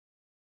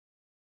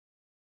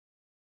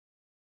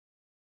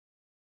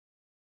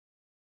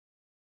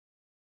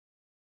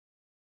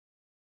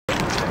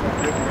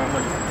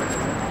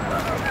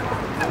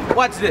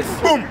watch this.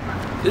 Boom.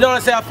 You don't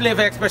want to say a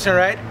Flava expression,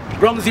 right?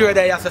 Wrong zero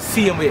there, that's the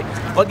same way.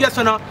 But guess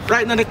what now?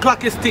 Right now the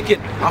clock is ticking.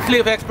 A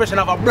Flava expression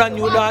have a brand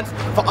new dance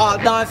for all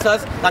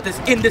dancers that is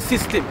in the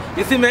system.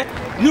 You see me?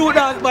 New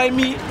dance by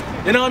me,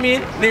 you know what I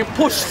mean? Then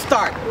push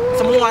start.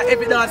 Some want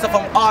every dancer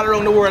from all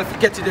around the world to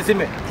catch it, you see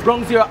me?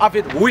 Wrong zero have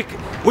it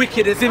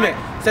wicked, you see me?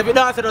 So if you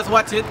dancer just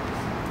watch it,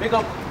 make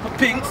up for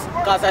Pinks,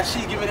 cause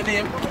she give me the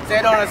name. So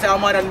you don't want to say I'm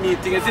mad than me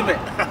thing, you see me?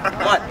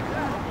 Mad.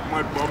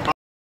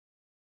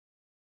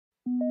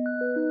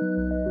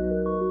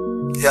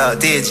 Yo,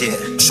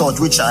 DJ, short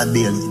Richard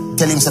Bailey.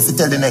 Tell him to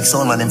tell the next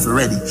sound man him for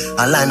ready.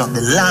 And line up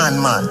the land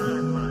man.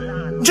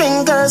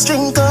 Drinkers,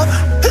 drink up.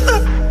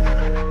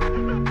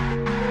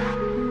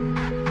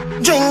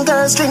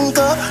 Drinkers, drink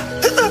up.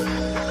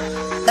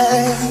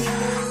 Hey,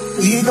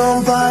 we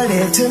gon'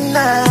 party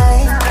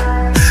tonight.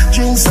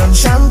 Drink some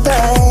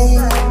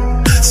champagne.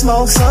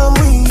 Smoke some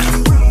weed.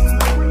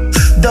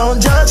 Don't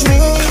judge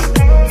me.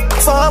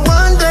 For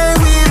one day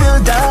we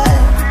will die.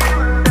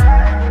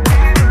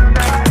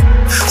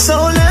 So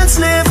let's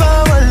live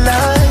our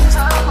lives.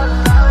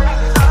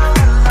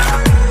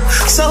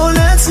 So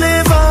let's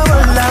live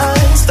our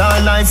lives.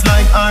 Star life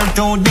like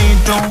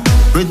R2D2.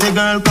 Pretty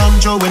girl come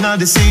through when I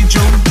see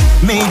you.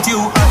 Meet you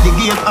at the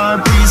gate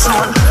or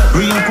pre-soul.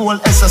 Real cool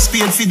as a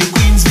spade for the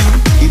queen's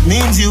view. It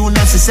means you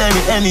necessary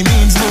any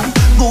means move.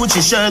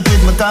 Gucci shirt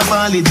with my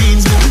Cavalli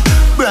jeans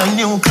move. Brand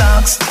new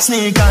clocks,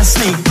 sneakers,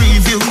 sneak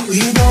preview.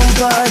 We gon'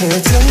 party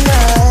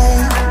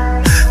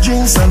tonight.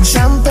 Drink some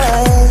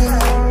champagne.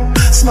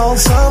 Smoke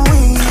some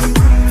weed.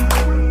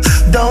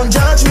 Don't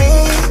judge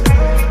me.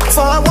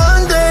 For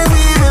one day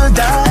we will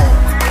die.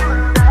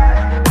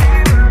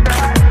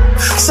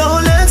 So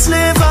let's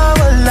live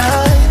our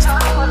lives.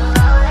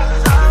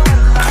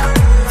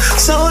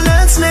 So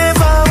let's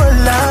live our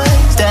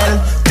lives.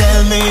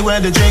 Tell me where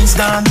the drink's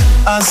gone.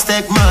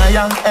 Aztec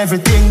Maya,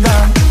 everything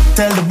gone.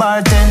 Tell the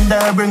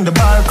bartender bring the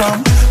bar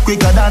come.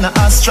 Quicker than an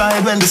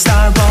asteroid when the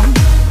star come.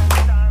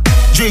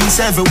 Drinks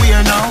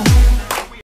everywhere now.